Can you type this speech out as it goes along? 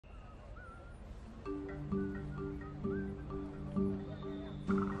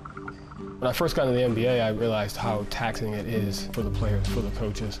When I first got into the NBA, I realized how taxing it is for the players, for the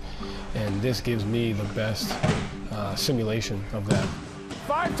coaches, and this gives me the best simulation of that.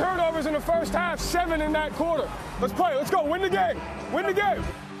 5 turnovers in the first half, 7 in that quarter. Let's play, let's go, win the game, win the game.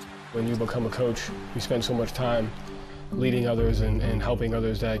 When you become a coach, you spend so much time leading others and helping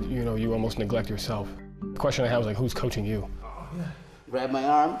others that, you almost neglect yourself. The question I have is, like, who's coaching you? Grab my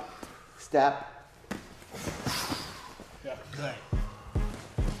arm, step. Yeah, good.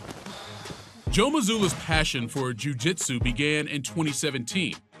 Joe Mazzulla's passion for Jiu Jitsu began in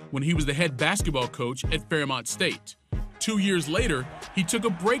 2017 when he was the head basketball coach at Fairmont State. 2 years later, he took a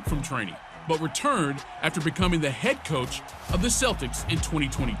break from training, but returned after becoming the head coach of the Celtics in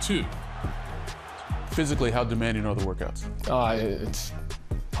 2022. Physically, how demanding are the workouts? It's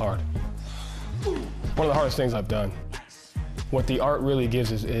hard. One of the hardest things I've done. What the art really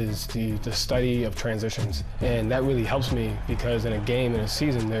gives is the study of transitions, and that really helps me because in a game, in a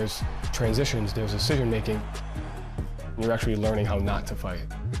season, there's transitions, there's decision-making. You're actually learning how not to fight.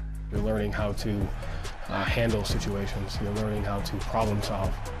 You're learning how to handle situations. You're learning how to problem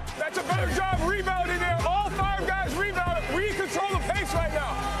solve. That's a better job rebounding there. All 5 guys rebounded. We control the pace right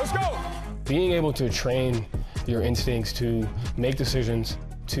now. Let's go. Being able to train your instincts to make decisions,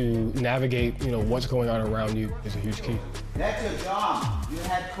 to navigate, what's going on around you is a huge key. That's your job. You're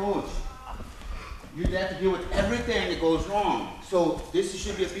head coach. You have to deal with everything that goes wrong. So this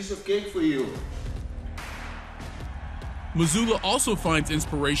should be a piece of cake for you. Mazzulla also finds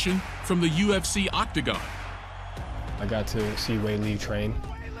inspiration from the UFC octagon. I got to see Wei Lee train.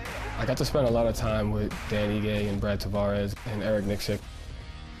 I got to spend a lot of time with Dan Ige and Brad Tavares and Eric Nixick.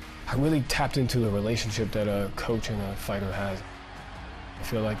 I really tapped into the relationship that a coach and a fighter has. I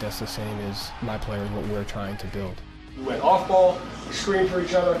feel like that's the same as my players, what we're trying to build. We went off ball, we screamed for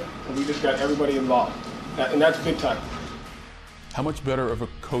each other, and we just got everybody involved. And that's big time. How much better of a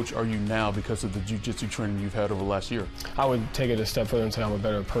coach are you now because of the jiu-jitsu training you've had over the last year? I would take it a step further and say I'm a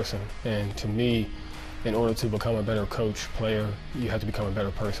better person. And to me, in order to become a better coach, player, you have to become a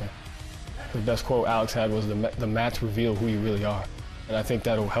better person. The best quote Alex had was, the mats reveal who you really are. And I think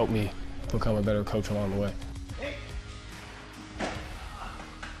that'll help me become a better coach along the way.